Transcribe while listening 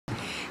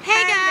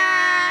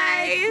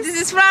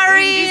is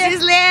Flori. This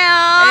is Leo.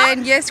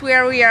 And guess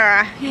where we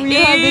are? We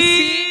have the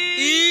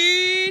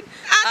sea in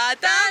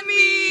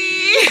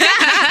Atami.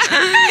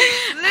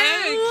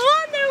 I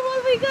wonder what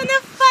we're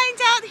gonna find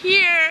out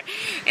here.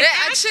 And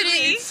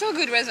actually, it's so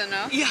good weather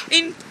now. Yeah.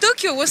 In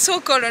Tokyo it was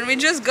so cold and we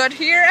just got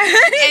here.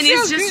 And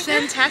it's so just good.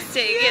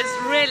 fantastic. Yeah. It's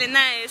really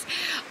nice.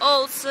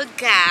 Also,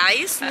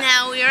 guys,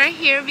 now we are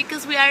here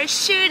because we are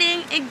shooting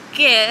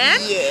again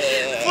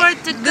for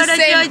Tokoro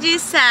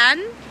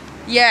Joji-san.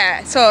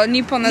 Yeah, so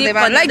nippon no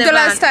deban, like the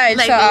last time.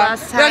 Like so the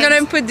last we're time.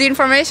 gonna put the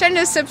information,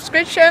 the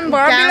subscription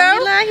bar Down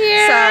below.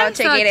 here.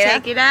 So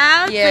check it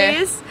out. Yeah.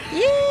 Please.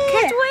 Yeah.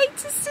 Can't wait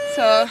to see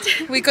So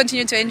it. we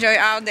continue to enjoy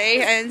our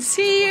day and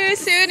see you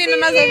soon in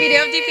another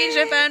video of Deep in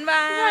Japan.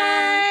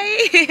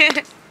 Bye.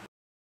 Bye.